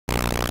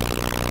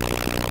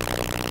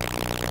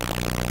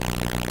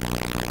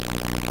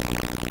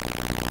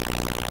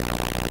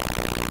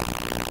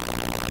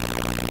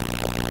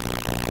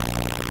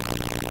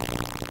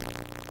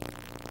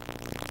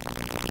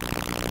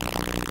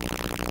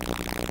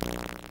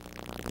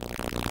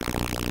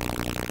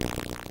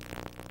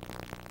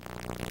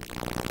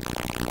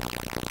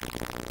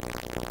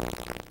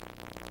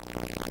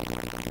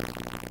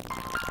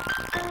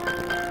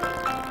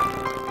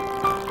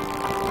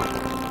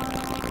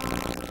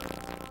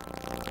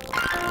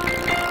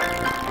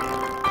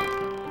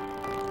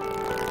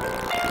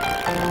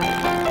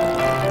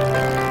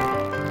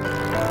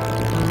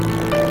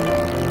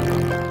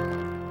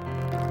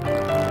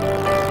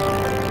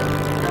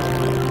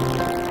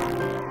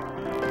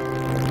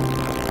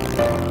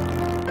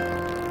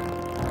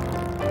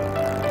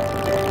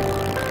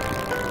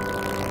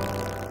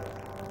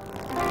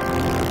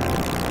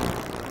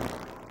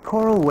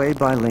Way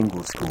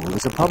Bilingual School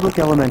is a public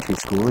elementary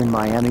school in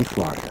Miami,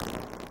 Florida.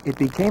 It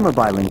became a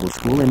bilingual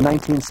school in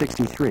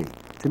 1963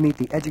 to meet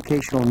the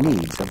educational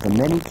needs of the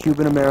many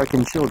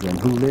Cuban-American children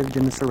who lived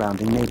in the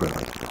surrounding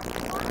neighborhood.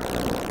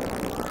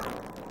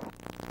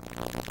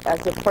 As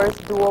the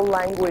first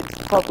dual-language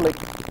public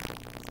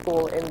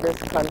school in this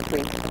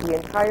country, the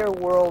entire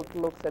world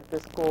looks at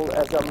this school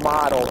as a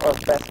model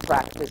of best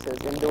practices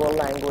in dual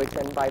language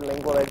and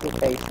bilingual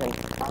education.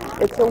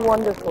 It's a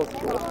wonderful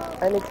school,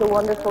 and it's a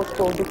wonderful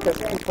school because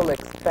people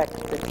expect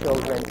the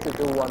children to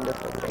do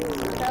wonderful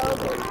things.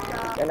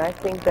 And I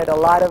think that a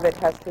lot of it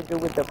has to do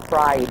with the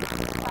pride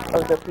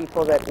of the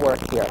people that work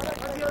here.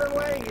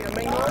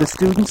 The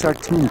students are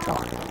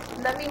team-taught.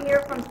 Let me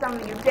hear from some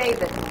of you.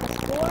 David.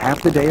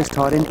 Half the day is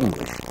taught in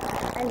English.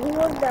 And he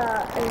was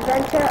the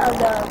inventor of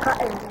the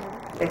cotton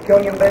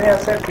gin.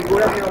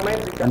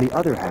 And the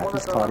other half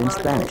is taught in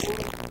Spanish.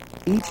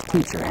 Each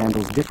teacher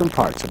handles different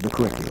parts of the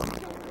curriculum.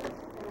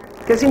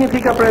 ¿Qué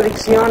significa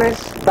predicciones,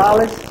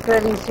 tales?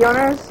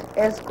 Predicciones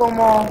es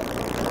como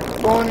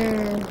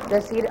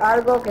decir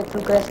algo que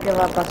tú crees que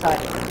va a pasar.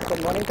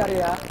 Con buena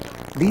claridad.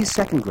 These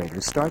second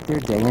graders start their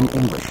day in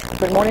English.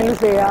 Good morning,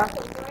 Lucia.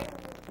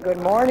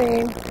 Good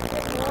morning.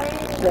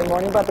 Good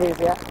morning,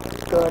 Patricia.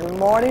 Good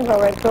morning,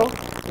 Roberto.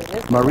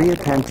 Maria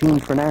Cantin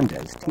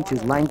Fernandez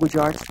teaches language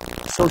arts,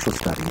 social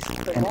studies,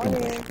 and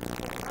English.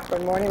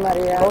 Good morning,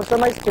 Maria. Most of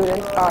my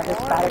students are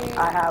Hispanic.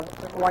 I have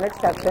one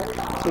exception.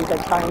 She's a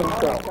Chinese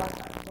girl.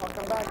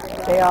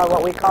 They are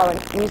what we call an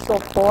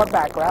ESOL 4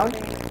 background,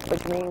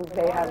 which means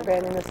they have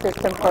been in the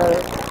system for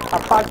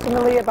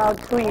approximately about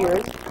 2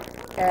 years,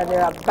 and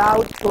they're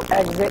about to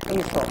exit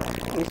ESOL.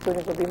 These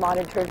students will be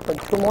monitored for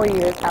 2 more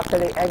years after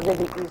they exit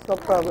the ESOL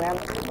program.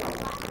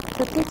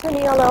 To teach an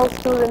ELL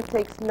student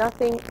takes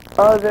nothing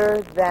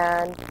other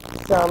than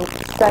some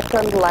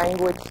second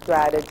language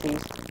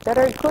strategies that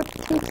are good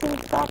teaching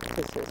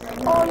practices.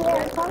 Oh,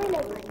 yeah, probably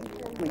like...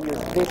 We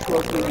use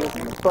visuals, we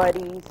use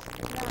buddies,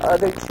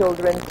 other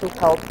children to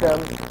help them.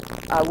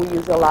 We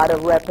use a lot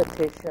of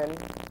repetition.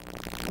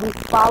 We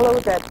follow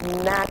that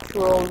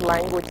natural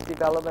language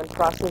development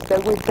process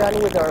that we've done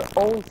with our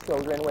own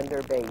children when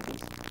they're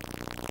babies.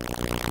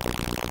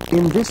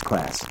 In this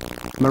class,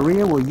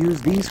 Maria will use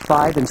these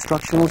 5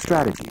 instructional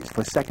strategies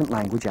for second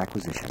language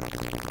acquisition.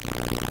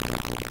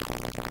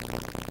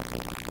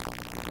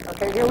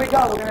 Okay, here we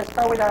go. We're going to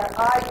start with our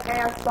I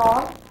Can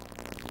song.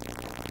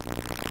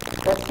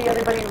 Let's see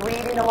everybody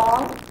reading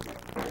along.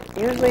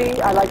 Usually,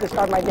 I like to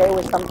start my day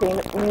with something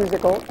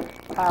musical,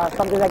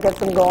 something that gets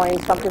them going,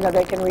 something that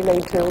they can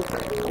relate to.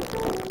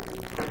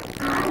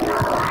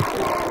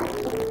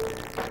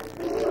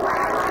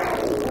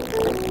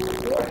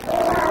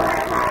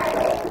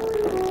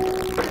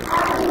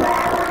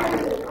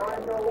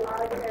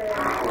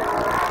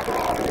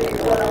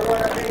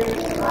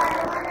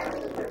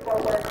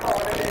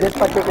 This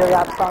particular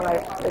rap song,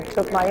 it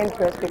took my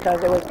interest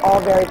because it was all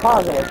very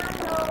positive.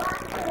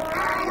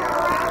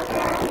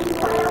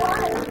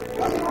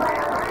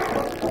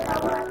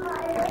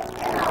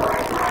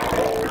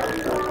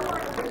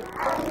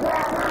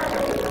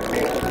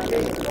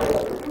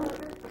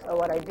 So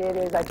what I did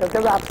is I took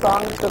the rap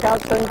song, took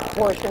out certain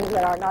portions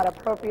that are not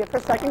appropriate for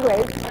second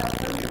grade.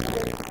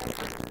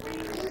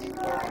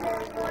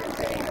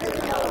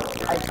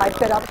 I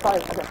typed it up so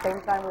at the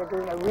same time we're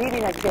doing a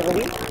reading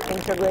activity,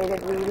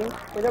 integrated reading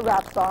with a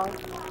rap song.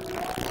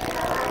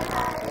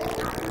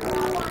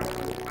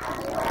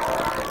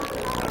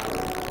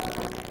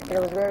 It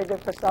was very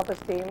good for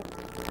self-esteem.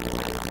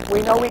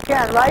 We know we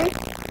can, right?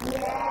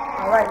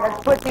 Yeah. All right,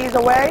 let's put these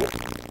away.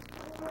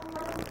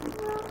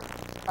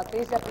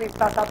 Patricia, please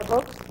pass out the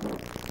books.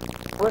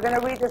 We're going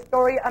to read the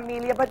story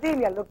Amelia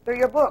Padilla. Look through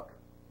your book.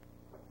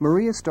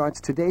 Maria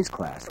starts today's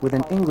class with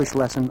an English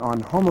lesson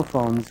on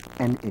homophones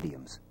and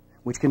idioms,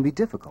 which can be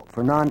difficult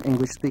for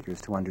non-English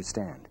speakers to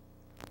understand.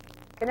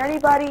 Can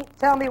anybody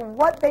tell me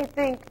what they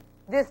think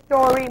this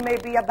story may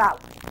be about?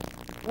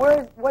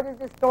 What is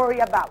this story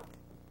about?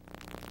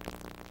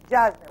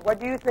 Jasmine, what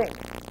do you think?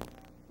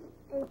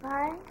 A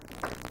pie?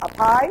 A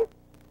pie?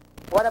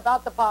 What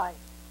about the pie?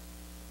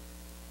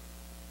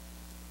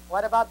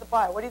 What about the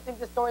pie? What do you think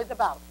the story is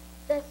about?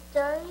 The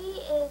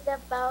story is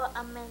about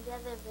Amelia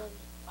the baby.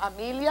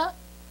 Amelia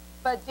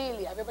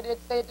Padilla. Everybody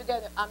say it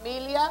together.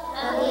 Amelia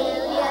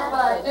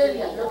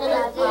Padilla. Look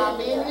at it.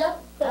 Amelia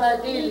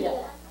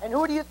Padilla. And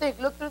who do you think?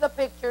 Look through the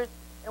pictures.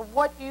 And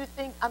what do you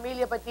think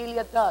Amelia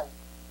Padilla does?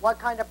 What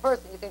kind of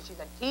person? You think she's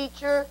a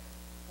teacher?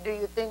 Do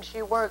you think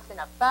she works in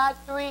a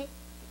factory?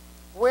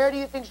 Where do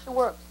you think she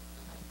works?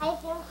 I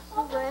think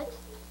she works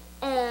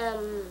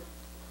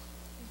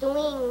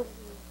doing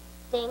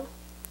things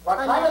What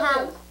on kind the of house.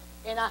 things?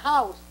 In a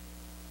house.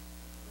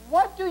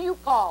 What do you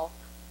call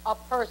a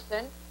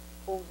person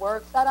who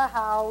works at a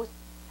house,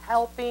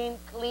 helping,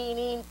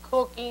 cleaning,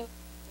 cooking?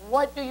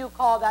 What do you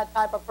call that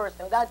type of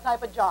person, that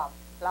type of job?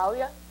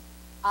 Claudia?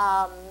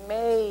 A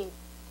maid.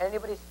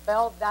 Anybody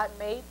spell that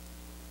maid?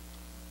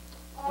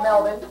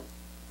 Melvin?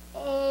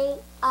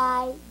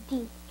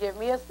 A-I-D. Give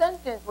me a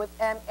sentence with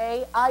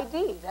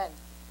M-A-I-D then.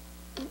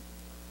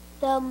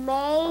 The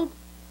maid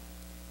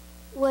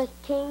Was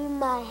cleaning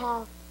my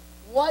house.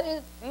 What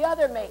is the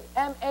other made?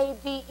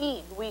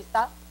 M-A-D-E,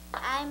 Luisa.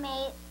 I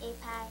made a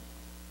pie.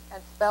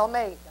 And spell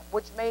made.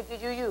 Which made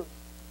did you use?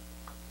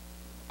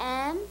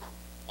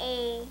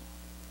 M-A-D-E.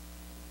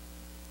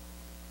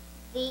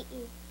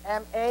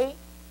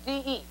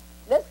 M-A-D-E.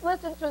 Let's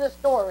listen to the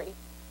story,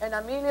 and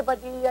Amelia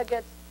Padilla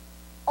gets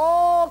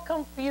all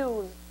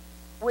confused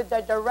with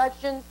the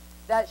directions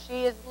that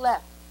she is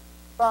left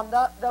from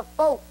the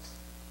folks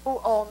who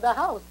own the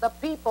house, the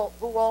people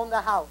who own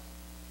the house.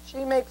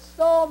 She makes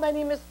so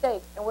many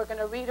mistakes, and we're going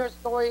to read her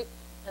story,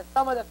 and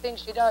some of the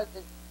things she does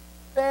is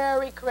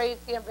very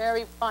crazy and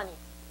very funny.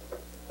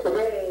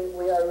 Today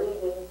we are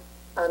reading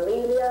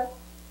Amelia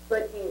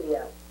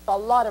Padilla. A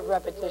lot of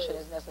repetition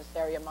is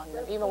necessary among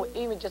them,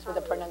 even just with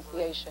the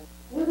pronunciation.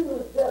 You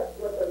do just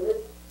what the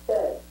list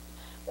says.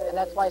 And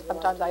that's why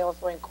sometimes I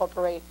also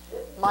incorporate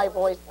my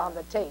voice on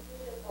the tape,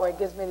 where it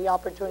gives me the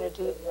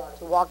opportunity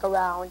to walk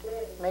around,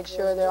 make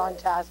sure they're on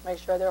task, make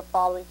sure they're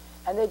following,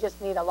 and they just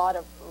need a lot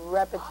of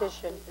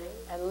repetition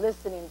and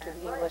listening to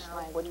the English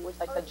language, which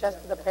I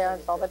suggest to the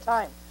parents all the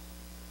time.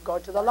 Go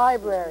to the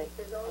library.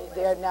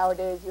 There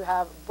nowadays you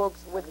have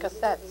books with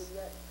cassettes,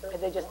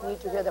 and they just need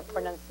to hear the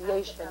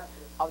pronunciation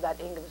of that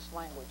English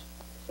language.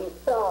 She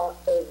saw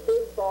a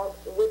big box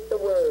with the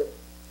words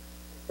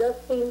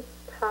dusting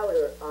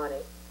powder on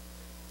it.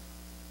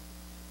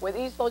 With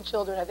ESOL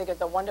children, I think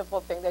it's a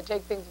wonderful thing. They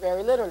take things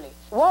very literally.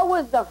 What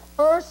was the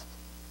first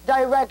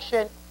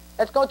direction?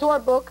 Let's go to our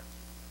book.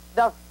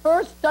 The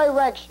first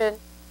direction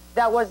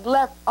that was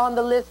left on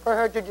the list for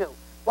her to do.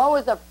 What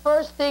was the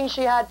first thing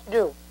she had to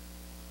do?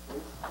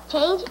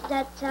 Change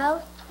the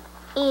towel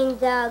in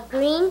the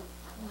green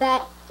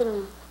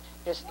bathroom.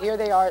 Just here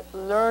they are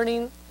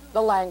learning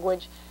the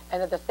language,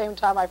 and at the same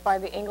time I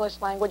find the English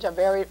language a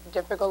very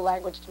difficult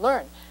language to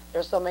learn.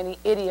 There's so many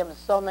idioms,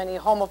 so many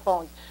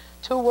homophones.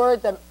 Two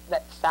words that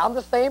sound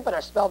the same but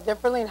are spelled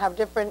differently and have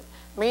different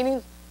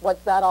meanings.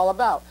 What's that all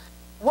about?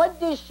 What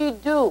did she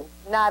do,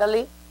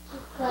 Natalie? She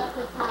cut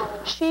the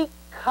towel. She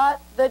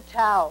cut the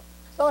towel.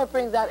 So it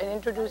brings out and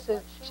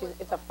introduces,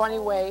 it's a funny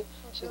way,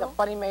 she's a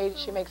funny maid,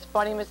 she makes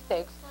funny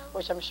mistakes,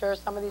 which I'm sure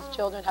some of these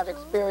children have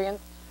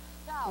experienced,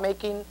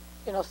 making,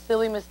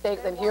 silly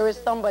mistakes, and here is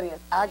somebody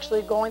that's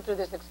actually going through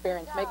this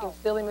experience, making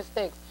silly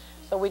mistakes.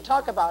 So we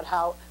talk about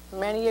how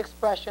many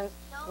expressions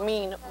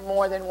mean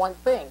more than one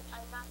thing.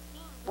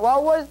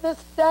 What was the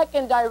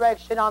second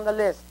direction on the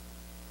list?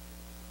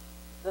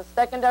 The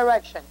second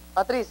direction.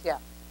 Patricia.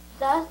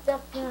 Dust the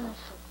furniture.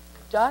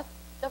 Dust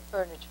the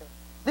furniture.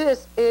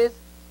 This is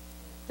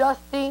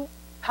dusting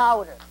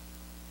powder.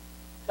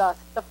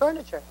 Dust the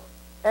furniture.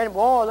 And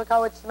whoa, look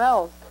how it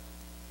smells.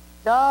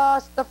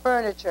 Dust the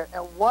furniture.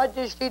 And what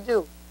did she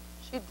do?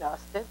 She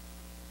dusted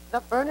the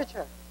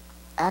furniture.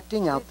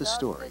 Acting out the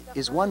story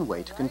is one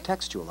way to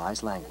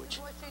contextualize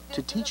language,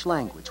 to teach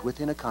language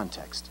within a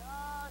context.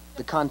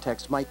 The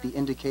context might be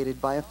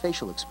indicated by a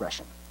facial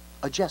expression,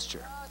 a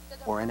gesture,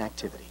 or an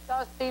activity.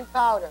 Dusting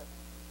powder.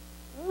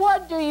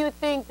 What do you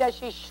think that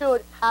she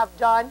should have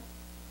done?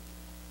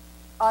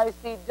 I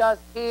see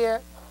dust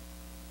here.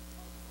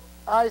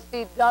 I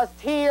see dust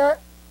here.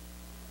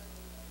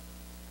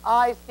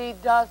 I see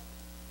dust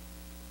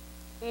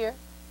here.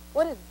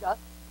 What is dust?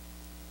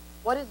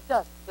 What is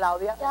dust,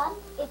 Claudia? Dust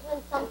is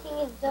when something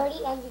is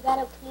dirty and you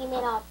gotta clean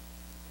it up.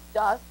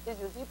 Dust is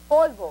usually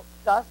polvo.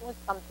 Dust when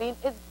something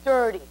is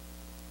dirty.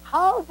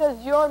 How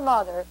does your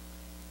mother,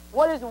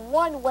 what is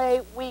one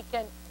way we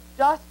can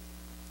dust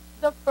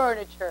the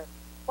furniture?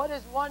 What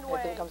is one way?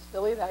 I think I'm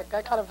silly. That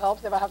kind of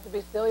helps. If I have to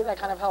be silly, that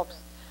kind of helps.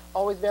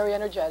 Always very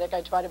energetic.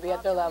 I try to be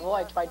at their level.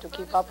 I try to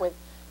keep up with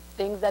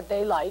things that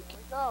they like.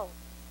 So,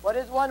 what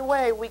is one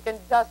way we can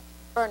dust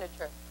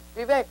furniture?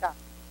 Viveka.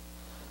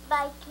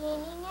 By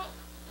cleaning it.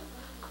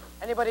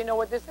 Anybody know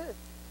what this is?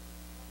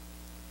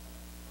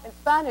 In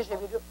Spanish,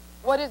 if you do.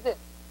 What is this?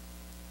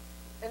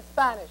 In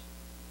Spanish?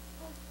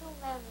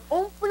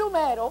 Un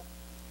plumero,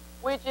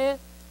 which is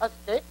a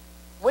stick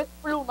with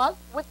plumas,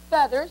 with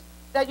feathers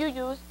that you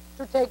use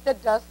to take the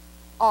dust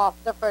off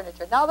the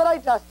furniture. Now that I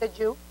dusted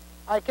you,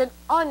 I can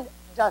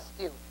undust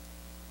you.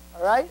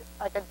 All right?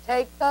 I can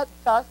take the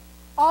dust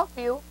off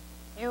you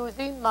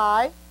using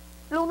my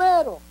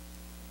plumero.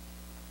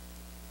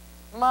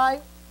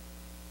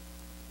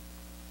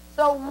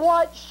 So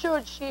what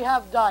should she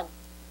have done?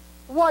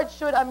 What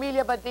should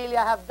Amelia Padilla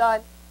have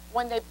done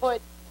when they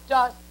put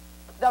dust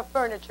the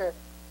furniture?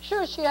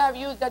 Should she have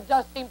used a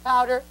dusting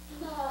powder?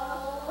 No.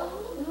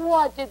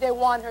 What did they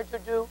want her to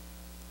do?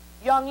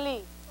 Young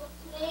Lee.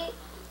 Take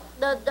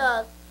the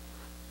dust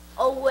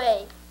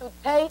away. To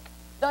take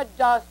the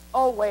dust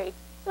away.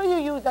 So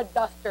you use a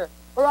duster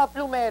or a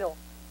plumero.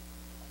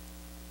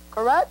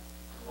 Correct?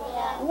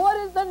 Yeah. What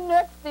is the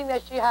next thing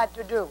that she had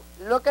to do?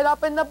 Look it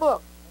up in the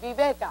book.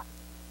 Viveka.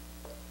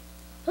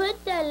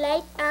 Put the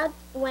lights out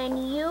when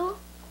you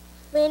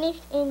finish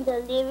in the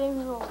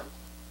living room.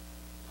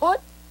 Put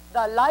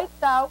the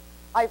lights out.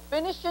 I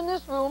finished in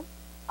this room.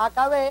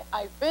 Acabé.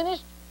 I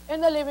finished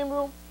in the living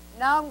room.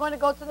 Now I'm going to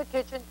go to the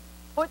kitchen.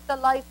 Put the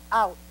lights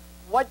out.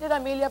 What did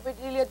Amelia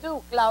Padilla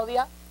do,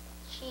 Claudia?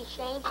 She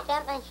changed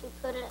them and she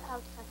put it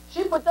outside.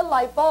 She put the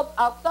light bulb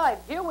outside.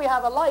 Here we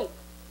have a light.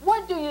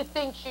 What do you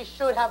think she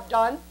should have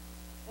done?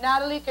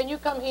 Natalie, can you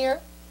come here?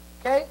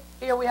 Okay,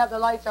 here we have the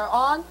lights are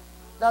on,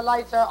 the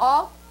lights are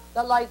off,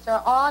 the lights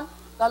are on,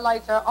 the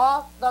lights are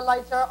off, the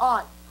lights are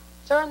on.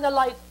 Turn the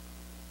lights,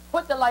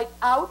 put the light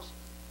out.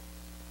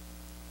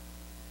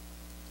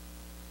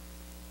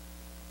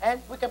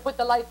 And we can put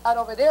the lights out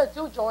over there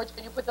too, George.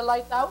 Can you put the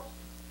lights out?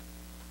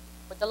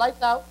 Put the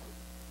lights out.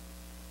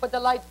 Put the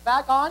lights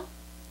back on.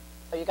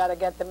 So you got to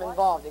get them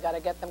involved. You got to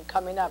get them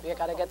coming up. You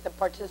got to get them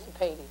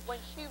participating. When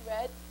she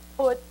read,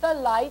 put the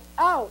lights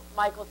out,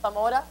 Michael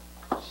Zamora.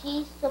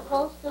 She's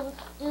supposed to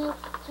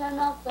turn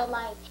off the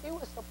light. She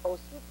was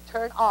supposed to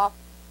turn off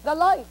the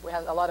light. We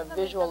have a lot of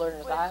visual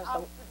learners. I have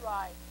some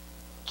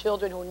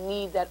children who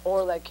need that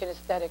oral, that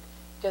kinesthetic.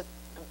 Just,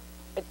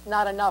 it's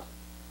not enough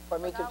for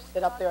me to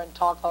sit up there and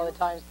talk all the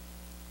time.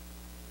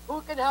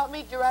 Who can help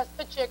me dress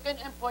the chicken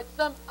and put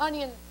some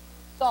onion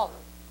salt?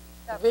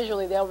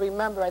 Visually, they'll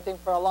remember, I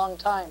think, for a long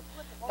time,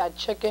 that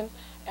chicken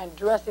and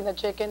dressing the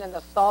chicken and the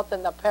salt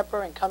and the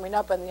pepper and coming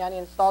up and the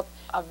onion salt,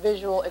 a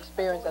visual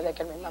experience that they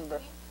can remember.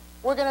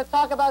 We're going to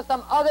talk about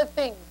some other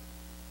things.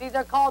 These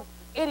are called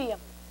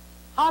idioms.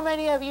 How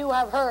many of you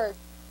have heard,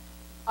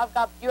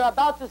 you're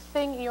about to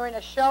sing, you're in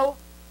a show,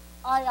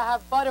 I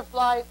have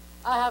butterflies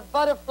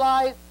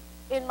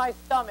in my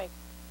stomach.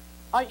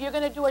 You're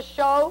going to do a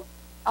show,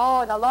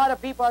 and a lot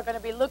of people are going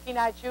to be looking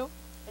at you,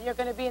 and you're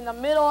going to be in the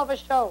middle of a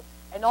show,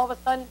 and all of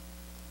a sudden,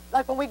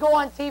 like when we go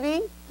on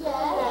TV,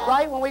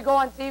 right? When we go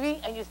on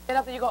TV, and you stand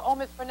up and you go, oh,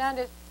 Miss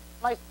Fernandez,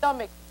 my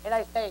stomach. And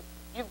I say,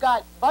 you've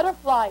got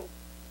butterflies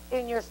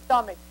in your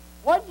stomach.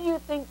 What do you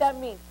think that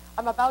means?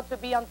 I'm about to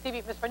be on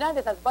TV. Miss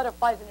Fernandez has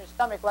butterflies in her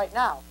stomach right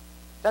now.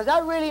 Does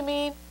that really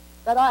mean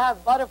that I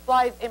have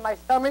butterflies in my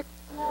stomach?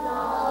 No.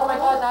 Oh my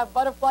God, I have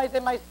butterflies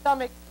in my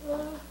stomach.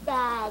 Means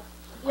that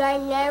you're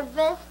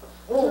nervous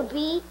to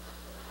be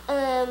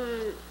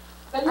on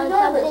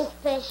something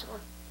special.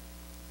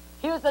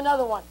 Here's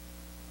another one.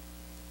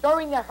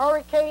 During the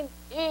hurricane,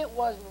 it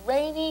was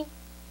raining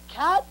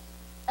cats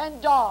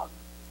and dogs.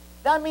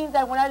 That means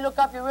that when I look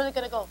up, you're really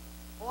going to go,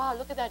 wow,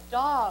 look at that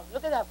dog.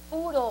 Look at that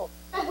poodle.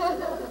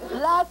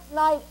 Last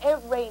night, it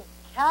rained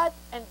cats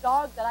and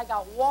dogs, and I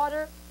got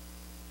water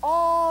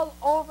all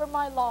over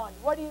my lawn.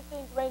 What do you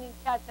think raining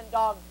cats and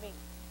dogs means?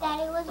 That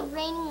it was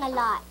raining a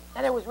lot.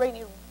 That it was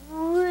raining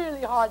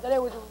really hard, that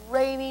it was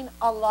raining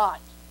a lot.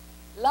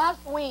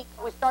 Last week,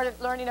 we started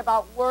learning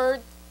about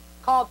words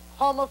called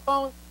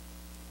homophones.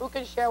 Who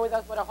can share with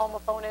us what a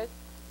homophone is?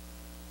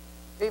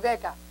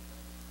 Viveka.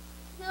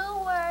 Two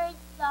words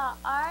that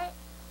are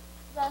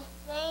the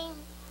same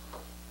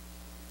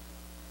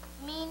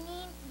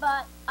meaning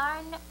but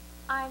are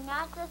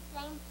not the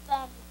same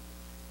spelling.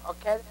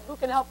 Okay, who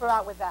can help her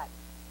out with that?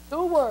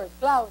 Two words,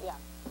 Claudia.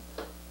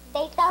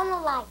 They sound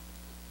alike,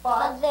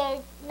 but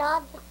they're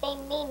not the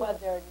same meaning. But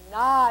they're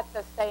not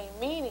the same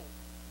meaning.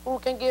 Who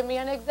can give me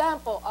an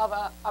example of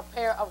a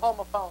pair of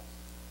homophones?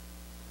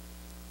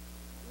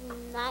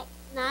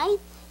 Night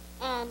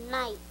and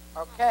night.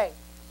 Okay.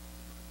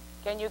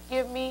 Can you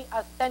give me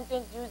a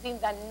sentence using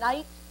the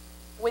night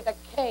with a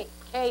K?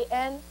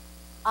 K-N-I-G-H-T.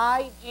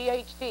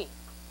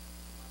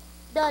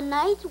 The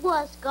knight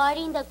was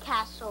guarding the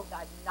castle.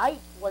 The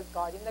knight was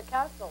guarding the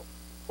castle.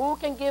 Who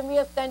can give me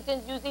a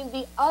sentence using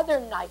the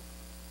other knight?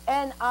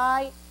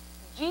 N-I-G-H-T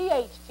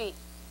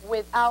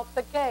without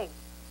the K.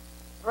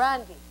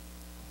 Brandy.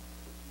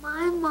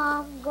 My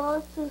mom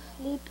goes to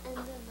sleep in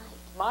the night.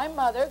 My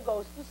mother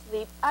goes to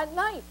sleep at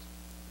night.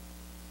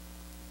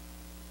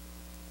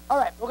 All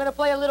right, we're going to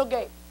play a little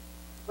game.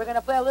 We're going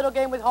to play a little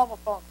game with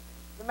homophones.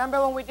 Remember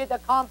when we did the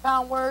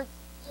compound words?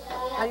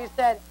 Yeah. And you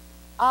said,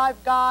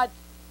 I've got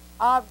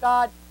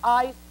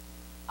ice,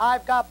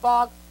 I've got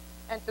box,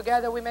 and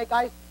together we make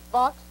ice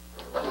box?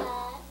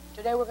 Yeah.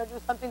 Today we're going to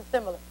do something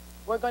similar.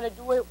 We're going to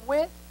do it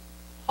with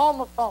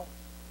homophones.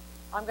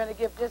 I'm going to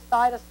give this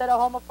side a set of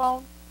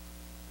homophones.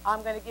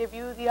 I'm going to give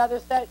you the other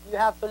set. You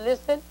have to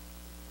listen.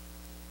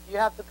 You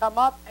have to come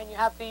up, and you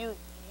have to use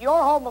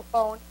your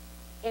homophone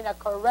in a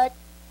correct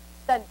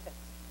sentence.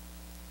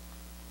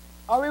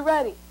 Are we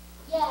ready?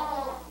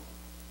 Yes.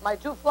 My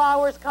two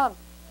flowers come.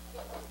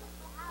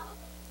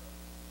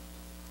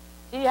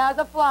 He has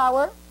a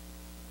flower,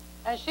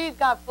 and she's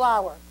got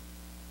flower.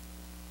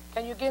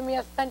 Can you give me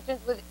a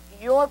sentence with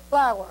your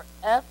flower?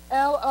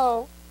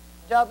 F-L-O-W-E-R.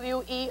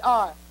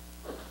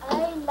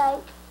 I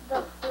like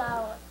the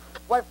flower.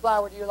 What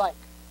flower do you like?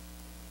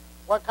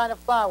 What kind of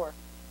flower?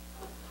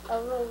 A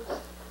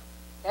rose.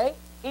 Okay.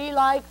 He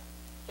likes,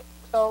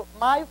 so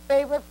my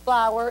favorite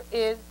flower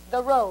is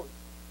the rose.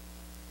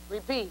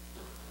 Repeat.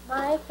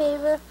 My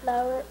favorite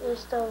flower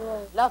is the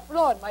rose. La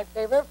flor, my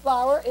favorite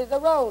flower is a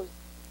rose.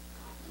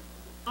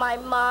 My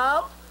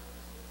mom.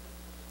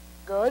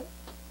 Good.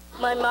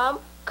 My mom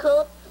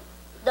cooked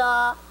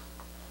the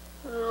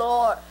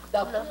flower.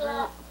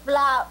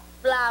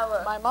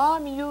 Flower. My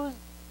mom used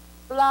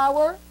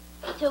flour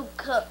To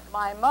cook.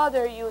 My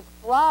mother used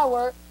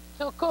flour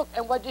to cook.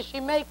 And what did she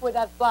make with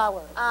that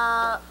flour?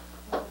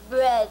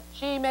 bread.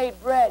 She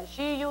made bread.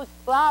 She used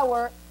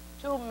flour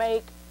to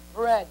make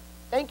bread.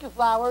 Thank you,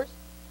 Flowers.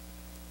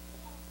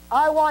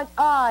 I want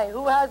I.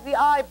 Who has the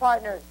I,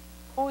 partners?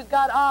 Who's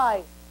got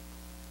I?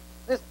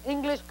 This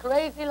English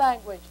crazy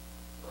language.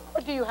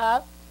 What do you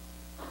have?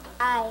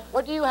 I.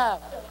 What do you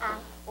have? I.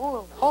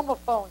 Ooh,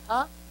 homophones,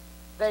 huh?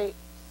 They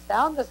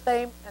sound the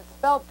same and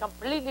spelled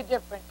completely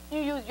different. Can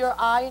you use your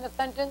I in a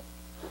sentence?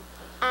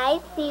 I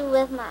see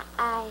with my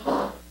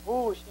eye.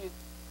 Ooh, she's...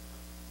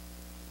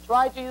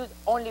 Try to use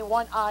only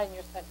one I in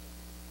your sentence.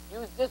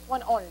 Use this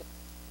one only.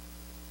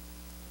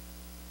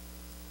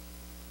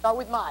 Start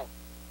with my.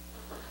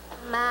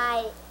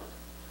 My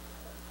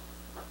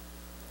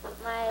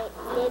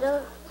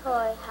little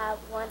toy have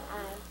one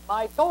eye.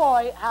 My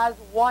toy has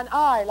one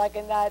eye, like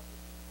in that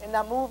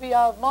movie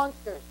of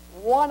monsters.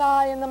 One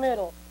eye in the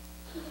middle.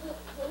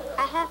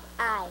 I have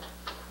eye.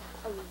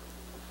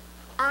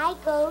 I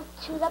go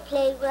to the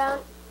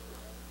playground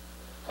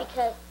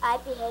because I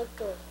behave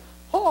good.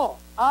 Oh,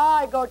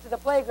 I go to the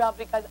playground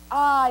because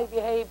I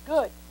behave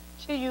good.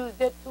 She used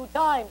it 2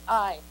 times,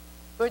 I.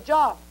 Good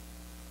job.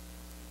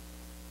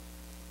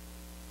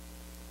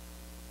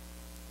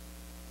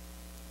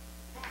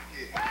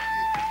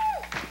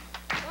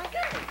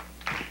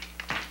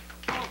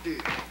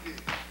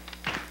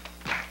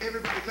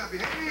 Everybody clap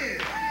your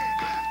hands.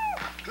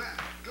 Clap,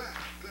 clap,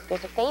 clap.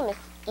 There's a famous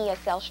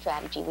ESL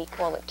strategy. We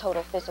call it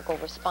total physical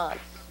response.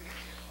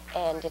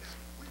 And it's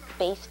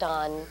based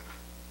on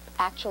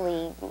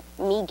actually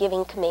me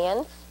giving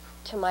commands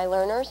to my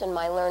learners and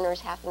my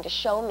learners having to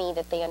show me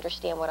that they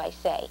understand what I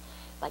say.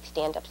 Like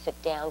stand up, sit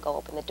down, go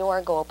open the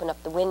door, go open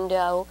up the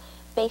window.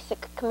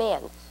 Basic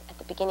commands at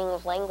the beginning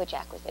of language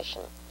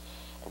acquisition.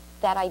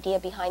 That idea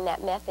behind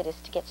that method is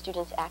to get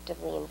students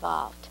actively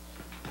involved.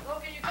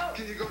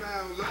 Can you go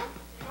down low?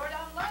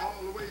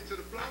 All the way to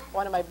the floor?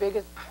 One of my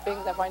biggest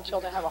things I find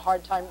children have a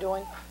hard time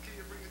doing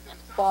is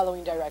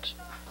following direction.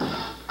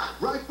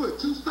 Right foot,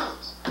 2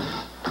 stumps.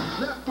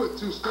 Left foot,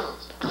 2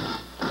 stumps.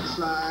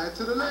 Slide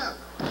to the left.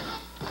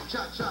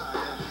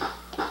 Cha-cha,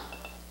 yeah.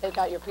 Take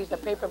out your piece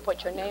of paper and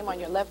put your name on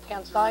your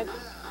left-hand side.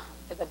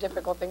 It's a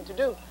difficult thing to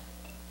do.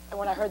 And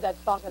when I heard that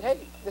song, I said,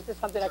 hey, this is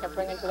something I can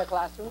bring into the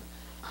classroom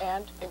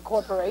and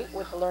incorporate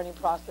with the learning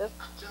process.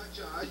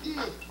 Cha-cha,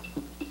 yeah.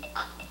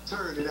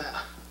 Turn it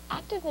out.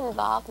 Active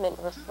involvement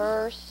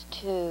refers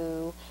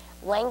to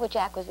language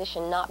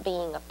acquisition not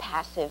being a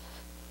passive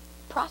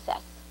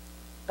process,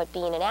 but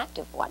being an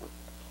active one.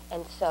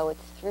 And so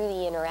it's through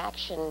the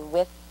interaction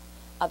with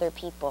other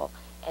people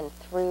and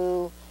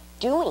through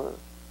doing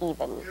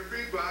even.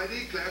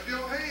 Everybody clap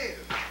your hands.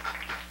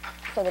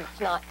 So that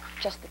it's not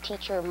just the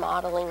teacher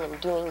modeling and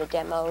doing the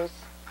demos,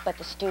 but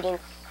the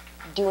students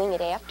doing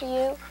it after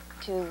you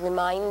to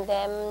remind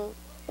them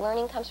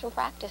learning comes from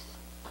practice.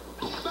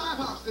 5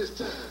 hops this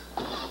time.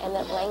 And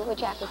that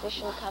language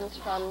acquisition comes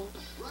from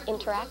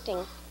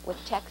interacting with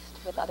text,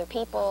 with other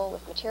people,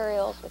 with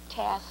materials, with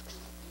tasks.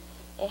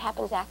 It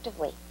happens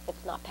actively.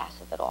 It's not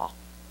passive at all.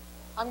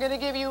 I'm going to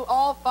give you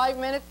all 5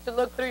 minutes to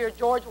look through your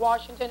George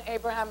Washington,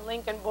 Abraham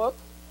Lincoln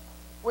books.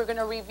 We're going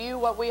to review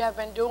what we have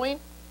been doing.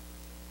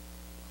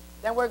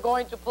 Then we're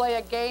going to play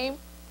a game.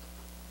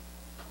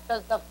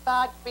 Does the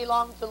fact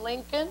belong to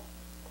Lincoln,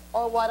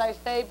 or what I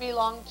say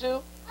belong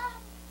to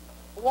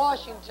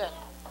Washington?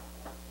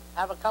 I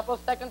have a couple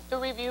seconds to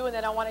review, and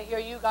then I want to hear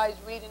you guys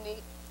reading the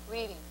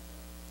reading.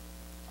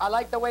 I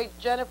like the way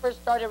Jennifer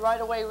started right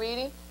away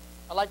reading.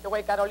 I like the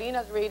way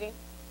Carolina's reading.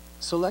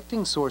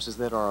 Selecting sources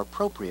that are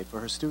appropriate for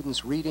her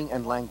students' reading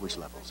and language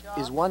levels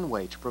is one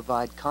way to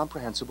provide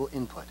comprehensible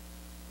input.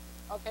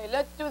 Okay,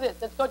 let's do this.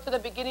 Let's go to the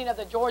beginning of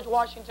the George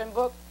Washington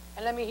book,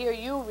 and let me hear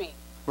you read.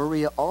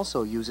 Maria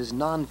also uses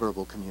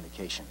nonverbal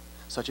communication,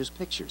 such as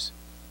pictures,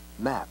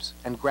 maps,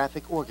 and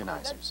graphic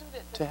organizers,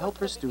 to help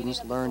her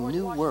students learn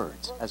new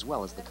words as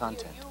well as the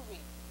content.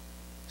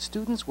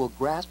 Students will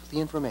grasp the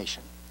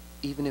information,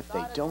 even if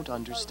they don't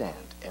understand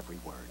every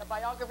word. The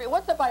biography.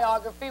 What's a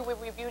biography? We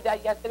reviewed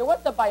that yesterday.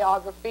 What's a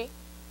biography?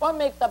 What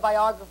makes a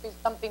biography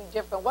something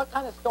different? What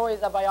kind of story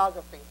is a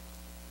biography?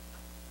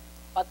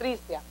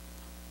 Patricia.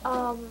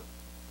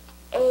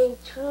 A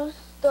true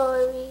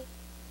story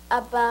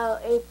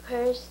about a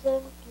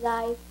person's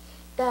life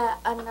that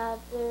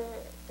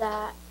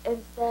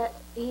instead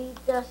he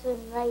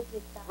doesn't write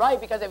it down.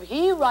 Right, because if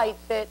he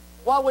writes it,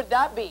 what would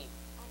that be?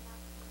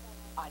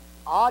 An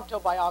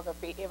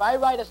autobiography. If I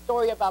write a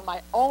story about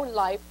my own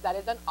life, that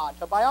is an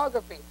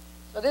autobiography.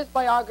 So this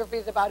biography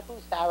is about who,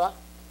 Sarah?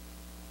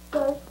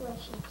 George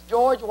Washington.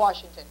 George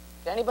Washington.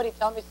 Can anybody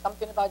tell me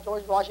something about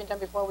George Washington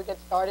before we get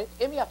started?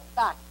 Give me a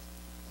fact.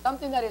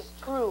 Something that is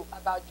true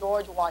about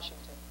George Washington.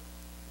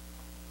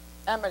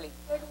 Emily.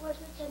 George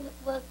Washington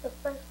was the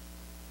first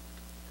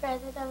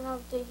president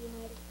of the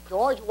United States.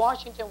 George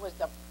Washington was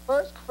the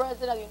first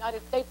president of the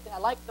United States, and I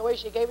like the way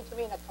she gave it to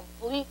me in a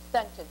complete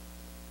sentence.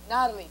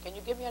 Natalie, can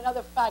you give me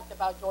another fact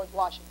about George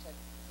Washington?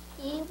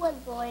 He was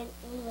born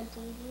in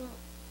Virginia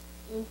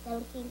in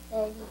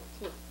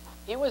 1732.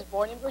 He was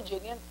born in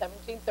Virginia in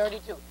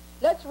 1732.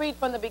 Let's read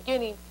from the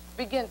beginning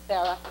Begin,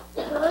 Sarah.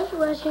 George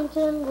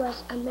Washington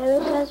was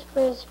America's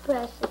first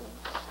president.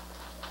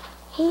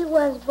 He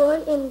was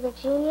born in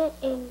Virginia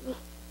in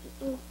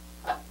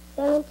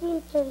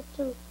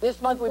 1732. This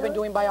month we've been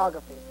doing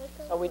biography.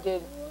 So we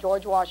did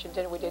George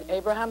Washington, we did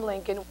Abraham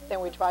Lincoln,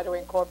 then we try to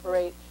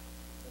incorporate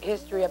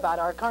history about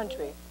our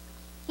country.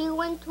 He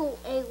went to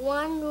a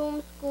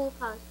one-room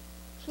schoolhouse.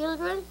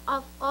 Children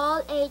of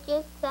all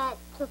ages sat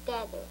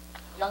together.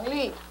 Young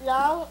Lee.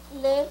 Long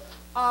lived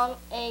on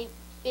a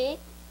big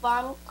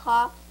farm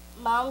called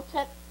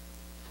Mounted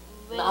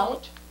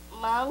Mount.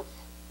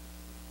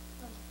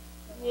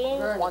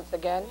 Once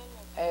again,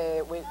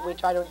 we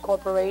try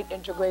to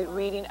integrate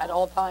reading at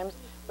all times,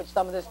 which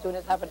some of the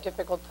students have a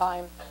difficult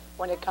time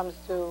when it comes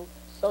to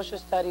social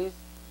studies,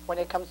 when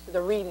it comes to the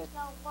reading.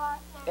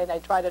 And I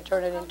try to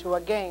turn it into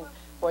a game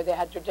where they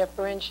had to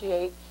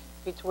differentiate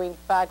between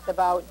facts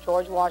about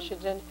George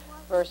Washington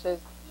versus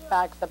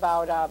facts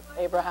about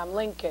Abraham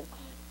Lincoln.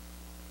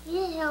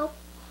 He helped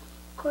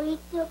create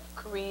the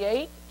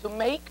Create, to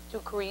make, to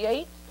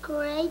create.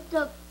 create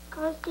the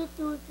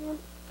Constitution.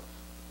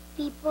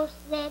 People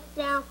set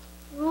down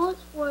rules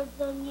for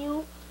the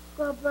new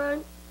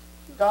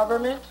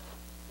Government.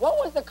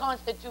 What was the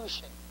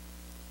Constitution?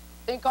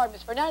 Think hard.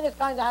 Ms. Fernandez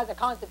kind of has a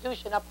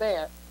Constitution up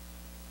there.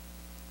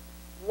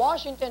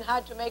 Washington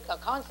had to make a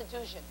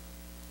Constitution.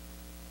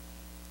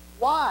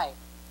 Why?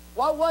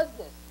 What was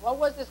this? What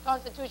was this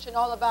Constitution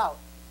all about?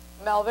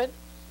 Melvin?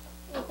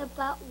 It's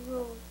about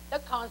rules. The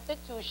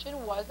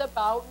Constitution was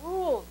about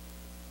rules.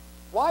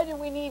 Why do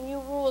we need new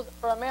rules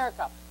for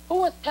America? Who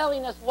was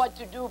telling us what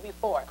to do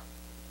before?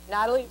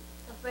 Natalie?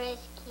 The British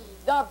King.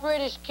 The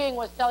British King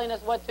was telling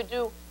us what to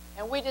do,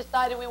 and we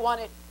decided we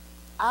wanted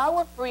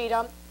our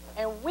freedom,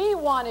 and we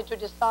wanted to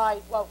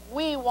decide what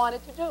we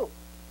wanted to do.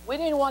 We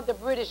didn't want the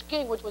British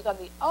King, which was on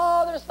the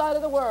other side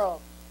of the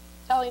world,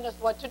 telling us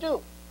what to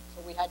do.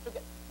 So we had to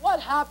get...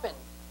 What happened?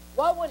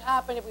 What would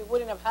happen if we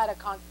wouldn't have had a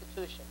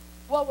Constitution?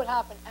 What would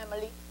happen,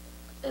 Emily?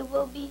 It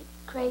will be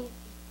crazy.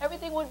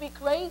 Everything would be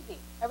crazy.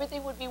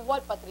 Everything would be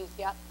what,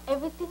 Patricia?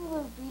 Everything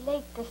will be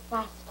like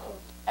disaster.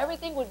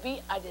 Everything would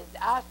be a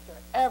disaster.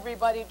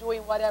 Everybody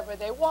doing whatever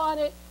they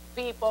wanted,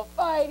 people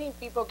fighting,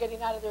 people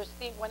getting out of their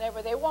seat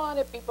whenever they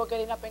wanted, people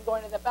getting up and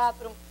going to the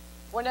bathroom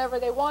whenever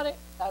they wanted.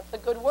 That's a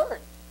good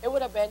word. It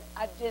would have been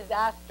a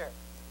disaster.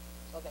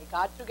 So they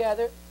got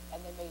together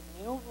and they made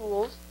new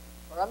rules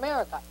for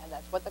America, and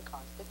that's what the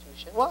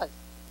Constitution was.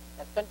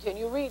 Let's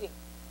continue reading.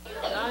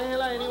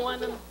 Angela,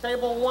 anyone on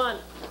table 1?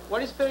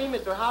 What is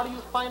perimeter? How do you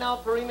find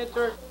out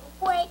perimeter?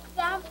 For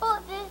example,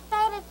 this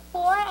side is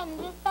 4 and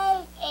this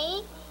side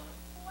is 8.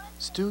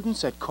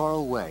 Students at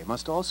Carl Way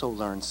must also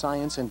learn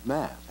science and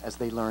math as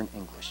they learn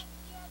English.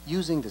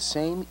 Using the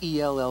same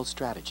ELL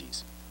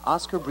strategies,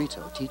 Oscar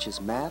Brito teaches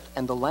math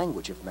and the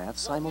language of math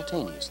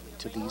simultaneously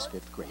to these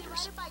 5th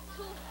graders.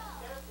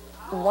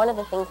 One of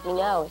the things we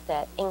know is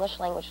that English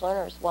language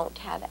learners won't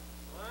have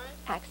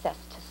access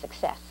to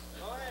success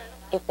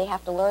if they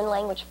have to learn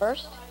language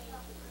first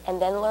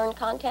and then learn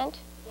content.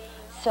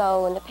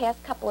 So in the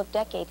past couple of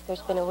decades,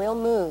 there's been a real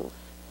move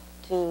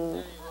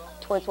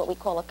towards what we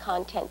call a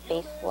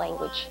content-based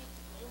language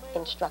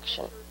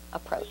instruction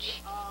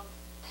approach.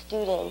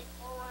 Students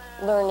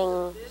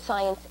learning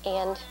science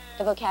and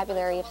the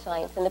vocabulary of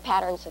science and the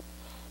patterns of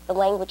the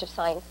language of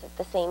science at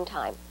the same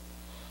time,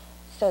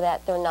 so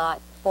that they're not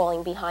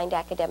falling behind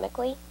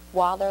academically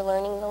while they're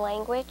learning the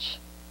language.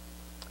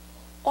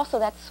 Also,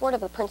 that's sort of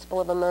the principle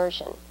of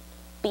immersion,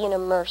 being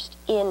immersed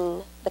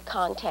in the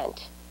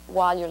content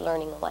while you're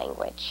learning the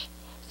language.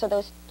 So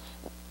those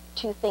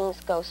two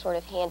things go sort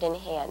of hand in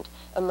hand,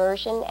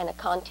 immersion and a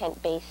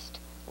content-based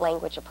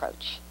language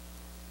approach.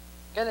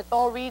 Okay, let's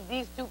all read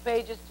these 2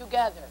 pages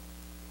together.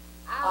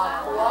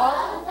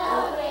 Across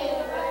the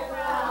river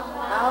from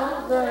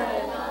Mount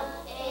Vernon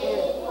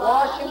is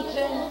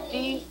Washington,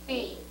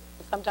 D.C.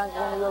 Sometimes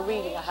when we were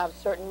reading, I have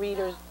certain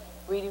readers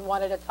reading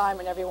one at a time,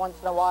 and every once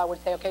in a while I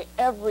would say, okay,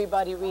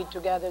 everybody read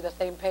together the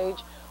same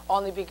page,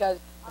 only because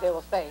they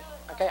will say,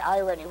 okay, I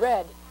already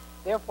read,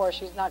 therefore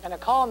she's not going to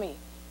call me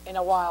in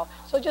a while.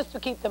 So just to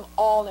keep them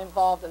all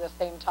involved at the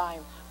same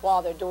time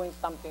while they're doing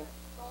something,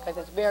 because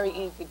it's very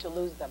easy to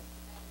lose them.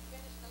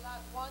 Finish the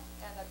last one,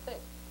 and that's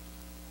it.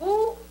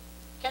 Who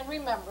can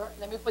remember,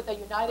 let me put the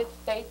United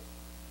States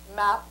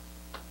map,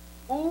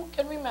 who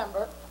can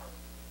remember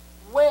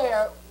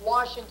where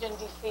Washington,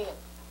 D.C. is?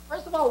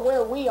 First of all,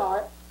 where we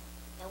are,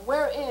 and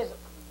where is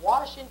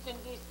Washington,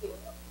 D.C.?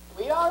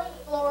 We are in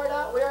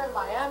Florida, we're in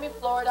Miami,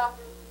 Florida,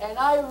 and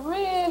I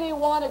really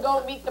want to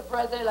go meet the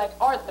president like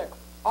Arthur.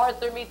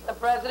 Arthur meets the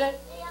president,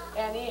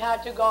 and he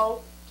had to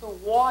go to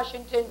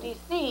Washington,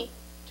 D.C.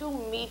 to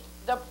meet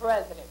the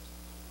president.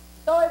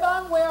 So if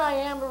I'm where I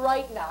am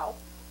right now,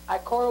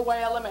 at Coral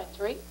Way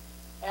Elementary,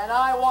 and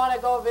I want to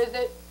go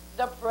visit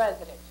the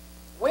president,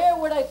 where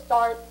would I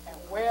start and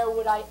where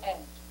would I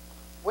end?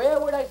 Where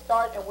would I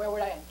start and where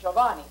would I end?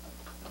 Giovanni.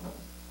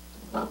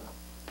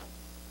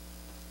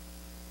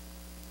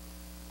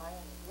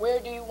 Where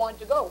do you want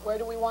to go? Where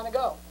do we want to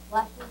go?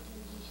 Washington,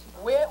 D.C.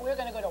 We're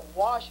going to go to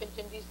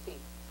Washington, D.C.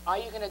 Are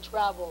you going to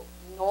travel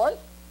north,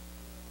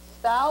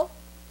 south,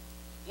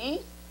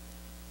 east,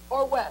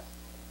 or west?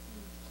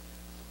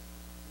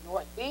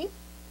 Northeast,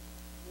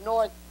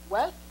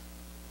 northwest,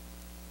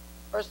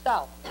 or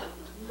south?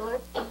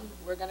 Northeast.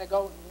 We're going to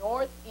go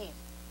northeast.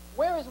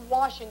 Where is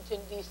Washington,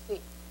 D.C.?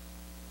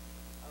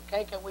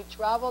 Okay, can we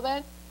travel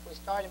then? We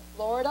start in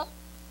Florida,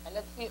 and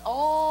let's see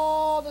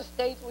all the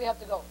states we have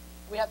to go.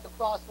 We have to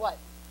cross what?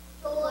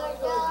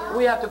 Florida.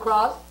 We have to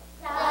cross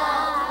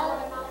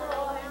South.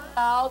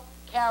 South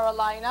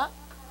Carolina,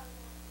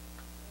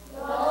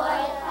 North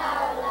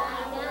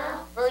Carolina.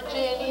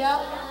 Virginia.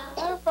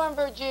 And from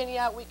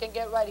Virginia, we can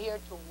get right here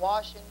to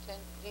Washington,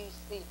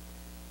 D.C.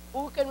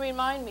 Who can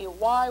remind me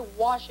why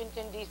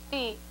Washington,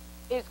 D.C.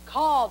 is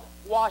called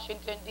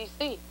Washington,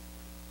 D.C.?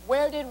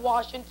 Where did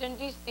Washington,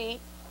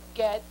 D.C.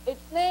 get its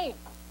name?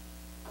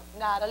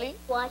 Natalie?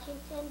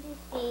 Washington,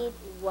 D.C.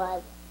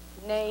 was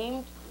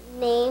Named?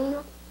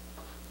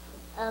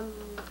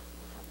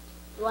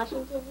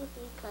 Washington,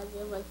 D.C. because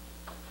it was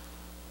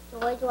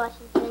George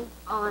Washington's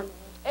honor.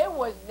 It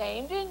was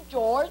named in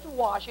George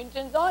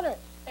Washington's honor.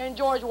 And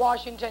George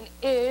Washington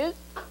is?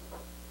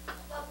 The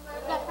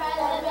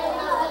President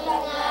of the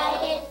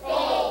United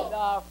States.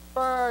 The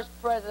first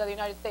President of the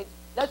United States.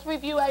 Let's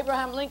review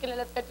Abraham Lincoln and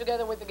let's get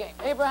together with the game.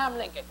 Abraham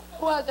Lincoln.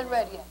 Who hasn't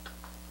read yet?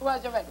 Who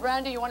hasn't read?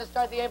 Randy, you want to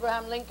start the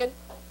Abraham Lincoln?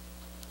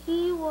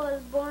 He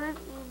was born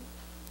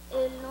in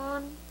a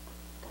log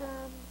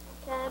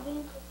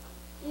cabin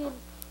in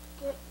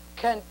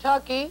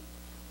Kentucky.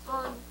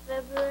 on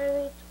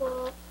February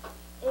 12,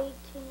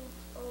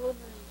 1809.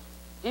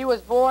 He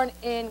was born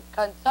in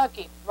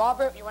Kentucky.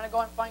 Robert, you want to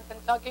go and find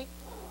Kentucky?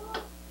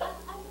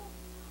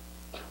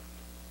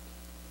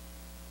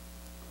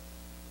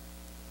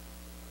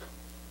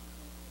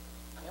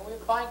 And we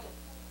find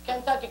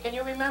Kentucky. Can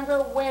you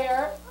remember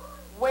where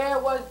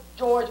was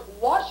George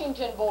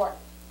Washington born?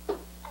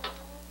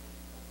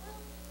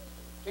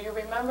 Do you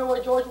remember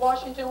where George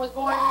Washington was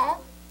born? Yes.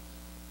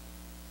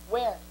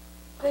 Where?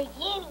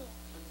 Virginia.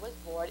 He was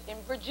born in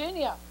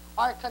Virginia.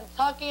 Are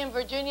Kentucky and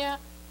Virginia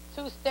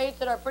two states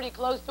that are pretty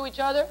close to each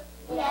other?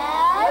 Yes.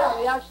 Yeah,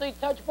 they actually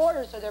touch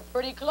borders, so they're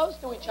pretty close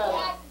to each other.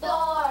 Next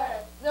door.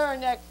 They're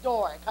next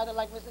door, kind of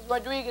like Mrs.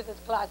 Rodriguez's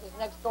class is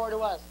next door to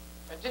us.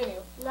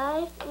 Continue.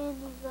 Life in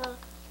the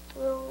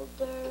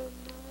wilderness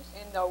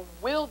In the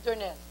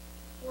wilderness.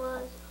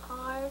 was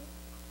hard.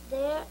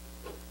 There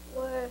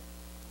were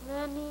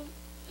many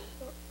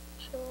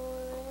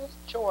chores.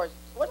 Chores.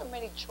 What are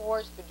many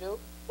chores to do?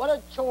 What are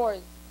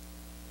chores?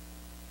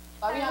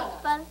 Fabiana.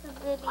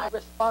 Responsibility.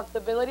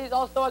 Responsibility is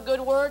also a good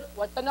word.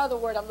 What's another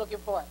word I'm looking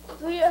for?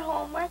 Do your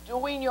homework.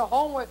 Doing your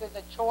homework is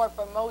a chore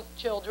for most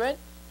children.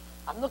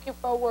 I'm looking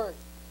for a word.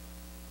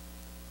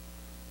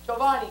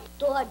 Giovanni.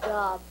 Do a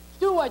job.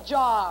 Do a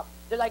job.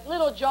 They're like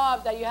little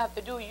jobs that you have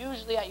to do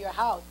usually at your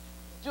house.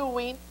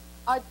 Doing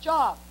a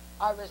job,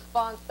 a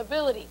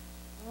responsibility,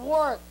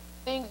 work,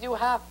 things you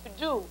have to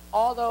do.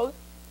 All those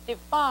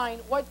define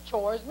what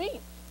chores mean.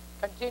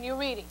 Continue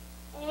reading.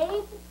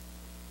 Abe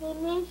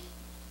finished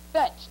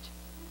Fetched.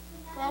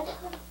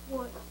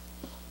 wood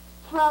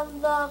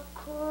from the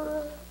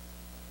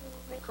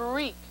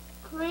Creek.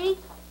 creek.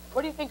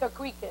 What do you think a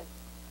creek is?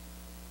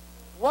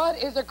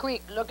 What is a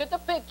creek? Look at the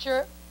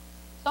picture.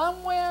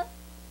 Somewhere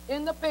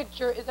in the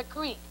picture is a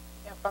creek.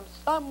 And from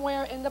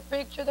somewhere in the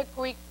picture, the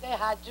creek, they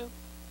had to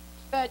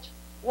fetch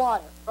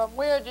water. From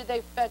where did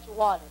they fetch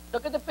water?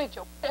 Look at the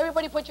picture.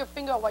 Everybody put your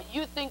finger on what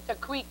you think the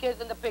creek is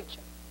in the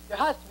picture. There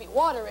has to be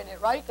water in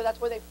it, right? Because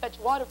that's where they fetch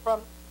water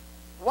from.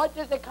 What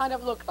does it kind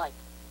of look like?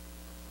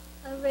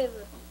 A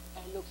river.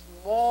 It looks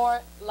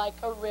more like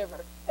a river.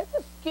 It's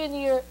a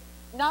skinnier,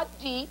 not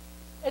deep.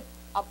 It's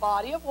a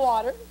body of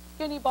water,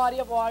 skinny body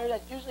of water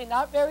that's usually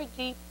not very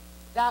deep.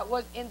 That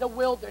was in the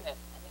wilderness.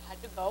 And they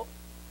had to go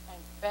and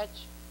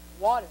fetch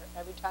water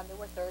every time they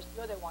were thirsty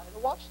or they wanted to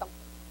wash something.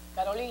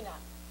 Carolina.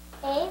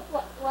 Abe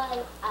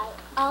was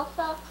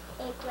also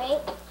a great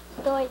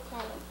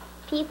storyteller.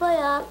 People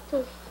love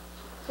to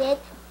sit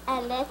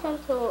and listen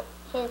to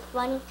his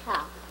funny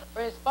tales.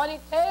 For his funny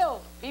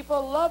tales.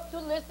 People love to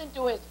listen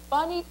to his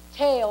funny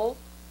tales,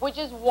 which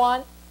is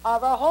one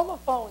of our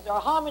homophones, our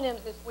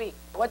homonyms this week.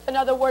 What's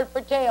another word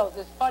for tales?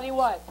 It's funny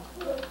what?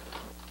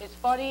 It's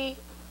funny.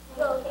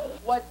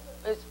 What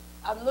is?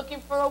 I'm looking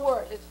for a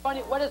word. It's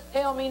funny. What does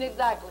tale mean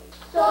exactly?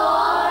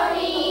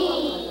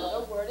 Story.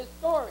 Another word is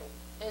story.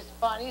 His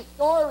funny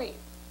stories.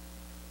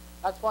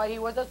 That's why he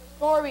was a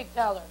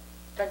storyteller.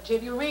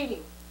 Continue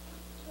reading.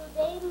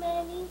 Today,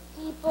 many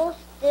people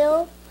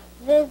still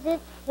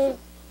visit his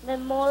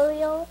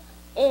memorial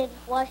in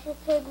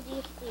Washington,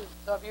 D.C.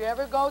 So if you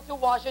ever go to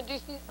Washington,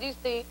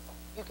 D.C.,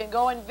 you can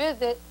go and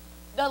visit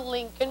the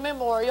Lincoln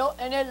Memorial,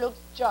 and it looks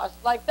just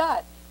like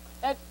that,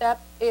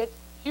 except it's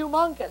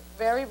humongous,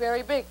 very,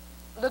 very big.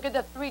 Look at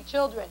the three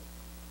children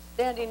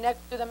standing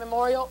next to the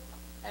memorial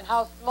and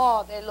how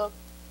small they look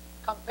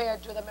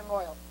compared to the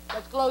memorial.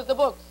 Let's close the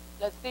books.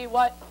 Let's see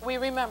what we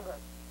remember.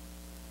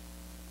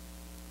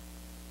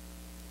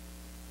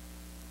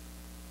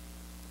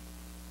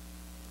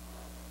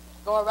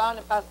 Go around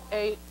and pass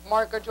a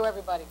marker to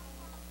everybody.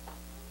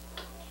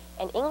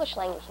 And English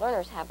language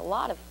learners have a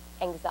lot of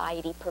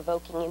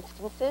anxiety-provoking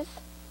instances,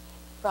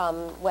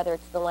 from whether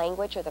it's the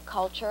language or the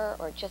culture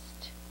or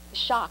just the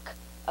shock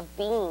of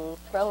being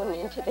thrown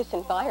into this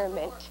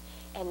environment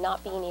and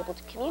not being able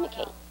to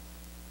communicate.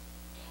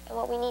 And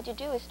what we need to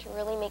do is to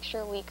really make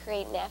sure we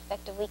create an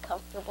affectively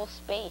comfortable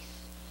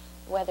space,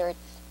 whether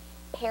it's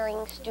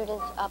pairing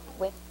students up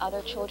with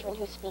other children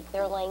who speak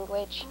their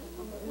language,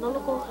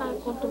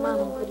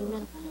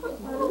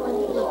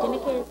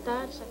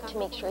 to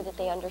make sure that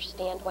they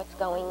understand what's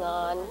going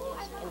on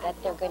and that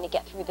they're going to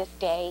get through this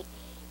day,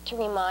 to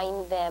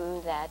remind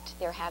them that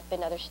there have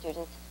been other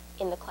students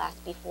in the class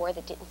before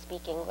that didn't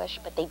speak English,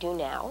 but they do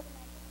now,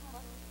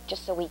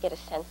 just so we get a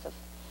sense of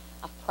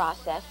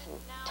process and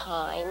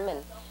time,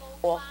 and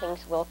all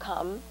things will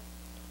come,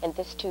 and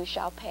this too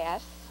shall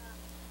pass.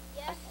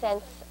 A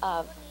sense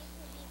of,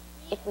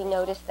 if we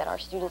notice that our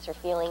students are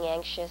feeling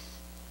anxious,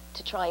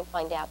 to try and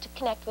find out, to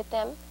connect with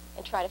them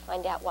and try to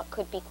find out what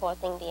could be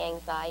causing the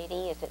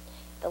anxiety. Is it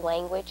the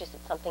language? Is it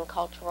something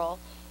cultural?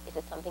 Is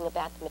it something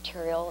about the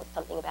material? Is it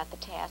something about the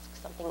task?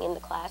 Something in the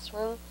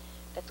classroom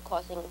that's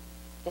causing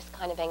this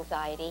kind of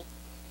anxiety?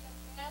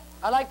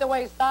 I like the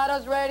way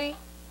Sara's ready,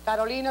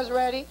 Carolina's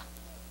ready.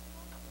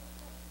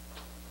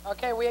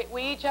 Okay,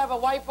 we each have a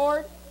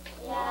whiteboard?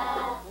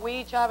 Yeah.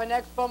 We each have an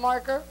expo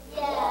marker?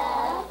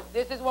 Yeah.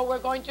 This is what we're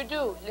going to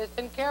do.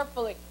 Listen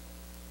carefully.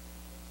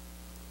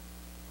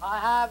 I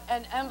have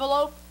an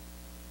envelope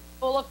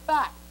full of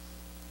facts.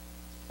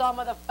 Some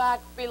of the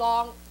facts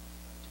belong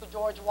to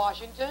George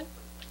Washington.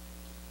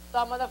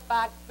 Some of the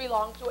facts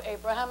belong to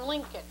Abraham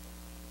Lincoln.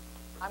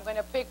 I'm going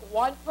to pick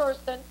one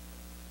person.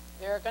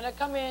 They're going to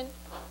come in.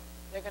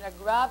 They're going to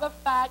grab a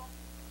fact.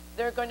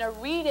 They're going to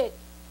read it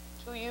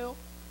to you.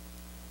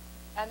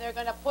 And they're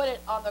going to put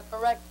it on the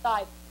correct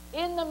side.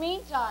 In the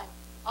meantime,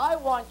 I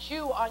want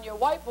you on your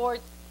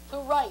whiteboards to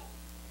write.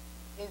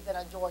 Is it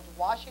a George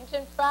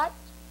Washington fact?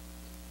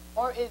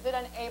 Or is it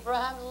an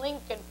Abraham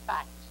Lincoln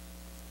fact?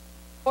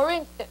 For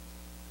instance,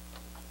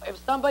 if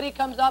somebody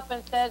comes up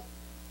and says,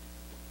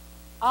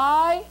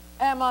 I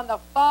am on the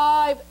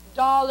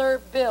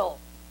 $5 bill.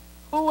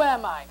 Who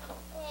am I?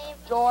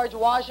 George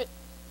Washington.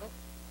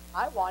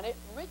 I want it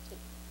written.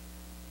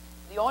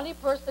 The only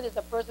person is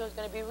the person who's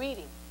going to be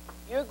reading.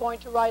 You're going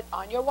to write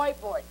on your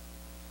whiteboard,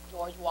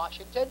 George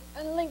Washington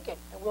and Lincoln,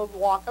 and we'll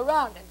walk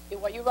around and see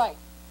what you write.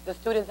 The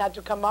students had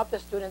to come up, the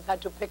students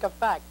had to pick a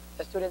fact.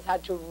 The students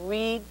had to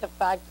read the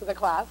fact to the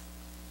class.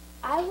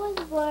 I was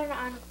born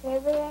on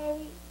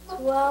February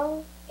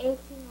 12,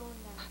 1809.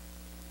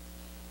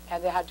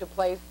 And they had to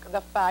place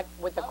the fact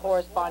with the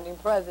corresponding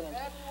president.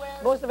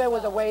 Most of it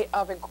was a way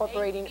of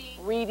incorporating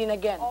reading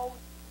again.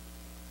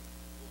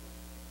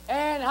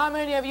 And how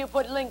many of you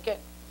put Lincoln?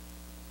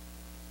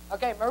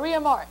 Okay, Maria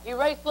Marr,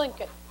 erase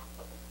Lincoln.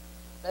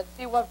 Let's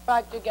see what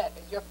fact you get.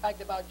 Is your fact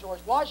about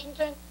George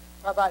Washington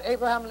or about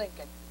Abraham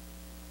Lincoln?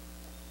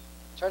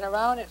 Turn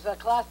around, if the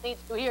class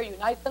needs to hear you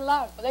nice and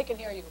loud so they can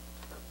hear you.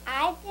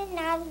 I did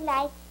not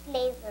like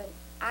slavery.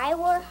 I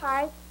worked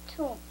hard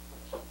to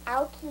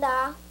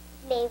outlaw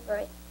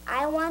slavery.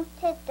 I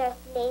wanted the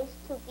slaves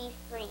to be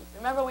free.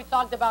 Remember we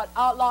talked about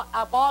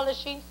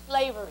abolishing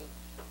slavery.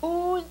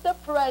 Who's the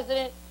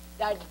president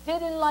that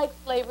didn't like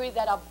slavery,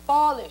 that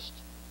abolished?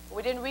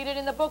 We didn't read it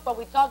in the book, but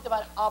we talked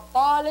about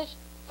abolish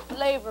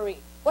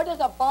slavery. What does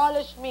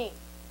abolish mean?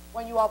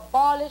 When you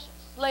abolish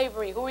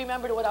slavery, who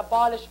remembered what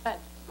abolish meant?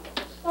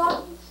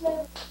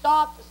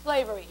 Stopped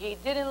slavery. He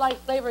didn't like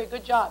slavery.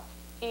 Good job.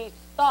 He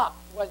stopped.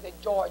 Was it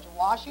George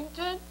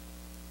Washington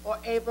or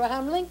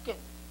Abraham Lincoln?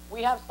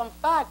 We have some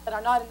facts that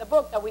are not in the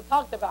book that we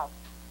talked about.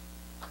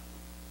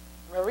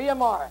 Maria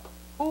Marr,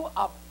 who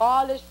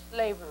abolished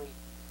slavery?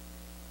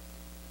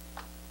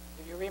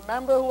 Do you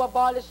remember who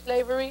abolished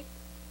slavery?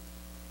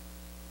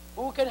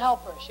 Who can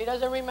help her? She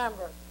doesn't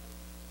remember.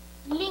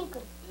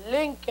 Lincoln.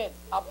 Lincoln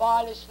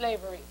abolished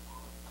slavery.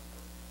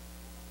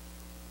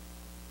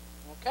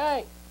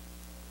 Okay,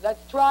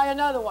 let's try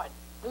another one.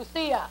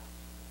 Lucia.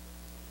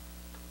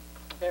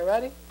 Okay,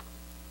 ready?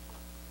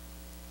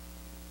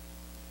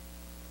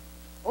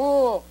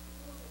 Ooh.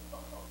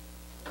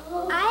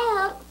 I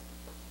helped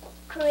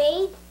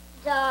create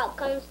the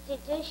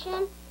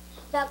Constitution.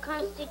 The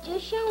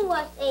Constitution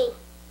was a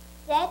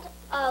set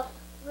of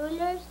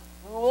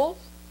Rules?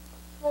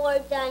 for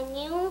the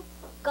new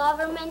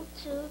government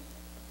to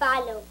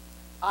follow.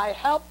 I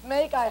helped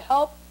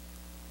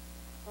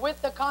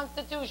with the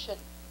Constitution.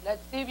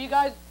 Let's see if you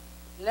guys,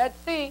 let's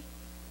see.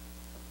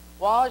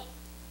 Wash.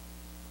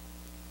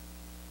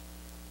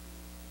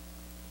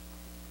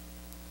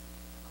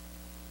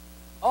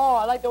 Oh,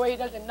 I like the way he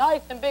does it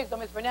nice and big so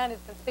Miss Fernandez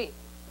can see.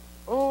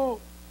 Ooh.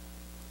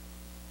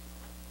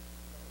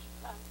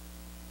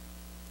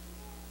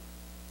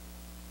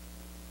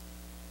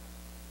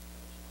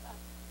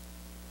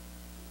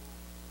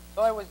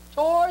 So it was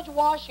George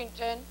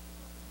Washington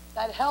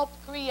that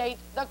helped create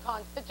the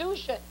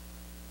Constitution.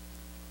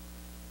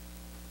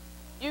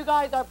 You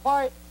guys are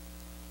part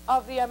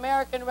of the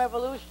American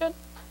Revolution,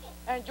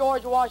 and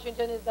George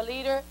Washington is the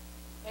leader,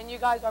 and you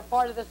guys are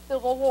part of the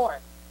Civil War.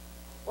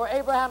 where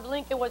Abraham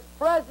Lincoln was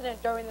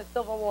president during the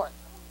Civil War.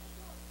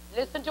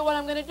 Listen to what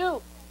I'm going to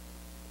do.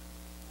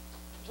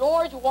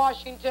 George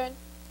Washington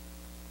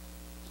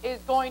is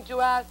going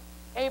to ask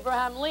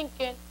Abraham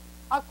Lincoln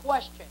a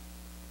question.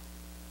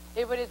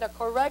 If it is a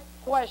correct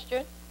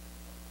question,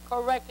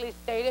 correctly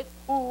stated,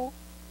 who,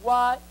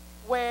 what,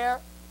 where,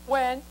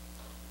 when,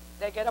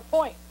 they get a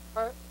point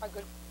for a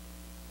good.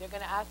 They're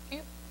going to ask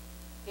you.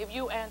 If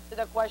you answer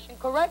the question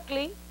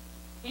correctly,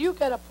 you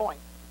get a point,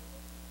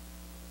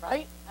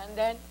 right? And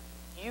then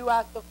you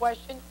ask the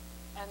question,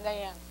 and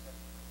they answer.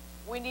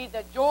 We need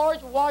the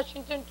George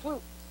Washington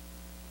troops,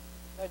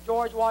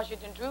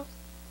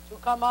 to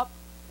come up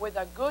with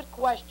a good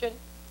question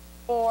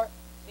for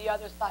the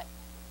other side.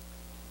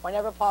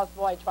 Whenever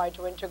possible, I try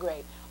to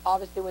integrate.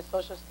 Obviously, with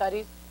social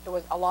studies, it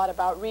was a lot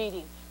about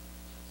reading.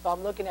 So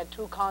I'm looking at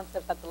two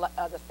concepts at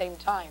the same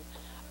time.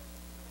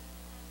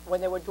 When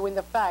they were doing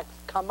the facts,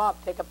 come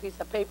up, take a piece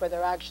of paper,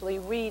 they're actually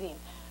reading.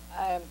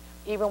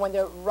 Even when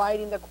they're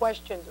writing the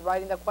questions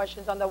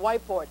on the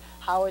whiteboard,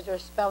 how is their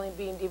spelling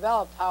being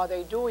developed? How are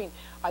they doing?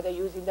 Are they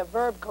using the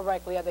verb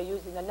correctly? Are they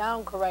using the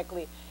noun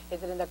correctly?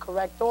 Is it in the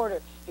correct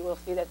order? You will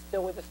see that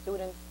still with the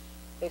students,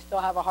 they still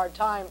have a hard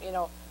time, you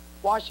know.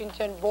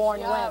 Washington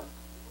born when?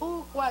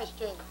 Who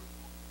question?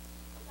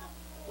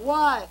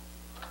 What?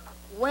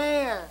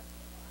 Where?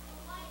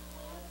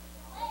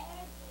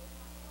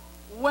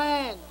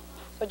 When?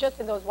 So just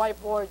in those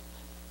whiteboards,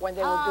 when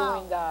they were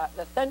doing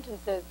the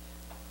sentences,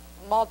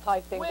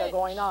 multi-things are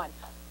going on.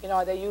 You know,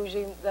 are they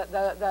using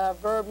the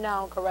verb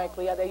noun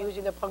correctly? Are they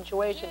using the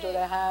punctuation? Do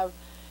they have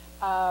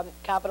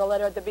capital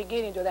letter at the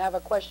beginning? Do they have a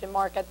question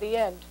mark at the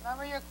end?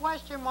 Remember your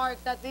question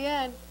marks at the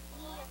end.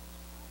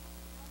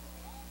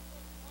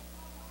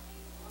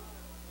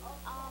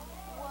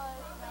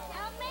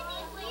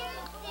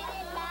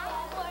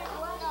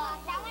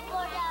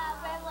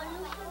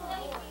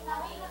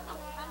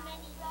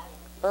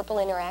 Verbal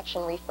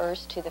interaction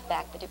refers to the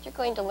fact that if you're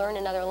going to learn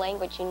another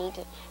language, you need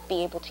to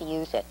be able to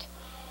use it.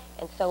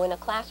 And so in a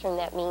classroom,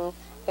 that means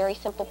very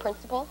simple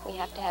principle. We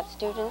have to have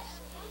students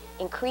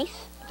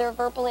increase their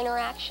verbal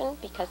interaction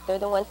because they're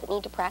the ones that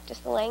need to practice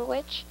the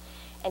language.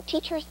 And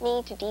teachers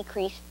need to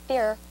decrease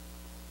their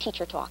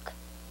teacher talk.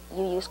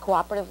 You use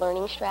cooperative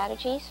learning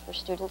strategies for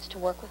students to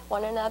work with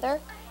one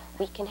another.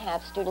 We can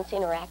have students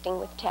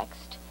interacting with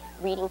text,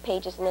 reading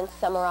pages and then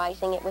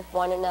summarizing it with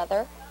one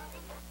another.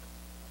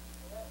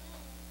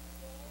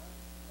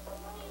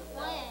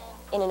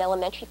 In an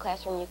elementary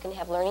classroom, you can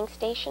have learning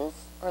stations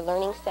or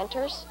learning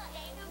centers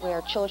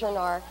where children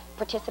are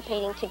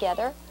participating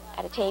together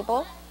at a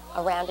table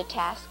around a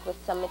task with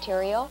some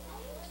material.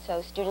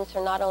 So students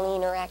are not only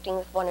interacting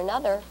with one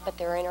another, but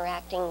they're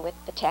interacting with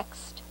the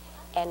text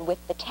and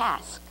with the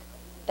task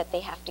that they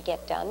have to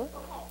get done.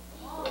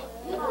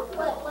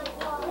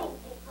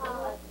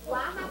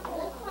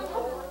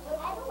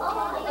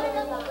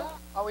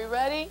 Are we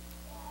ready?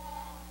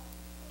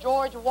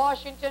 George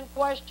Washington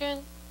question.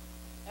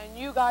 And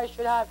you guys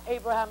should have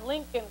Abraham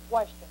Lincoln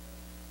question.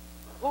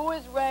 Who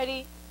is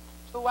ready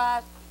to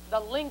ask the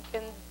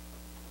Lincolns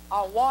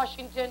a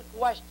Washington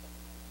question?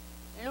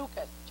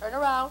 Lucas, turn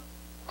around.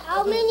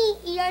 How many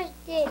years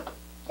did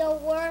the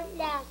war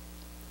last?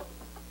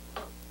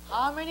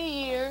 How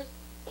many years,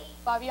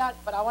 Fabian,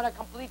 but I want a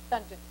complete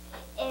sentence.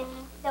 In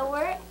the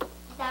war,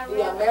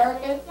 The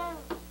American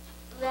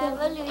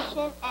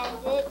Revolution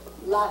ended,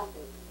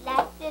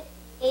 lasted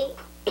 8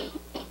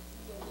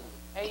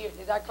 years.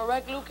 Is that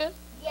correct, Lucas?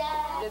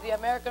 Yes. Did the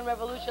American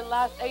Revolution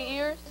last 8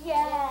 years?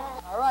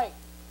 Yes. All right.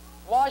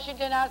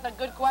 Washington asked a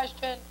good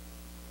question.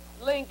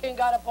 Lincoln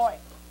got a point.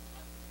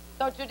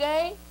 So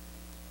today,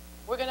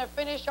 we're going to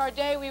finish our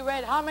day. We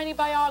read, how many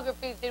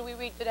biographies did we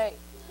read today?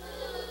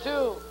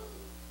 2.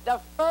 The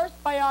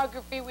first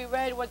biography we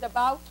read was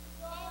about?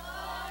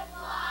 George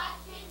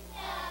Washington.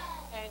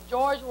 And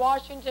George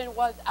Washington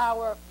was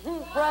our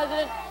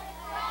president.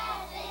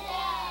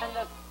 And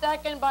the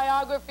second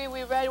biography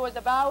we read was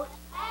about?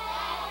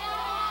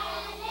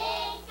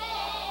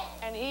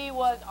 And he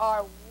was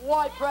our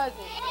what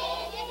president?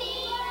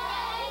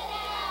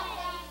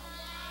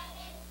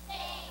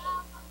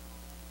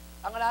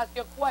 I'm going to ask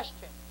you a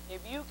question.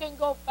 If you can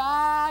go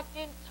back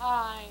in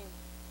time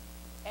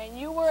and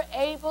you were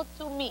able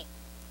to meet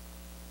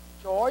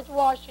George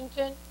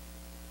Washington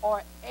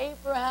or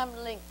Abraham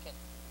Lincoln,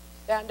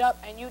 stand up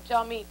and you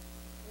tell me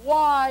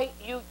why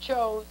you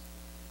chose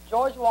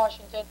George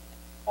Washington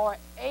or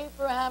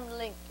Abraham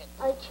Lincoln.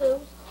 I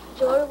chose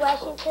George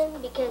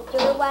Washington because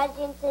George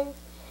Washington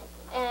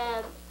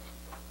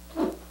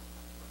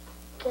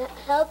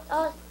helped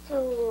us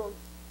to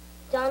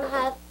don't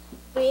have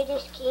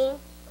British king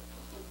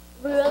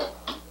ruled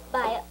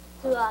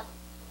to us.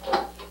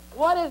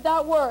 What is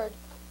that word?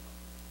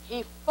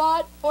 He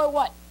fought for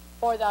what?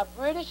 For the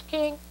British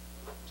king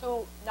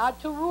to not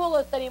to rule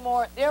us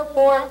anymore.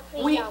 Therefore,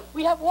 we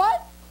have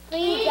what?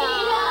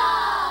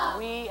 Freedom.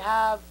 We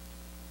have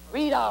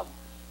freedom.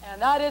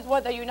 And that is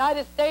what the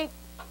United States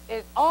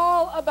is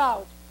all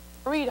about.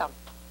 Freedom.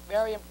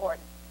 Very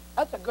important.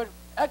 That's a good,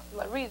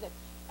 excellent reason.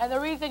 And the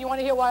reason, you want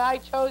to hear why I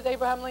chose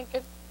Abraham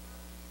Lincoln?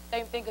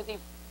 same thing, because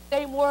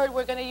same word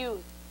we're going to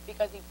use,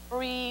 because he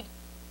freed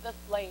the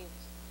slaves.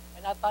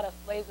 And I thought of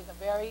slaves as a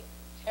very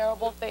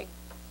terrible thing.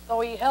 So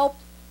he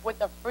helped with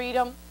the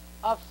freedom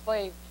of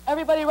slaves.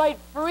 Everybody write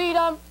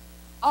freedom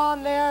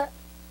on their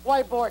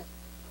whiteboard.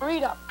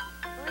 Freedom.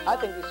 I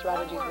think these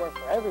strategies work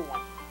for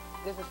everyone.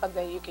 This is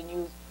something you can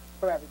use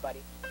for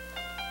everybody.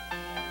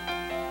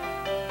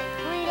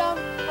 Freedom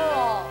for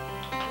all.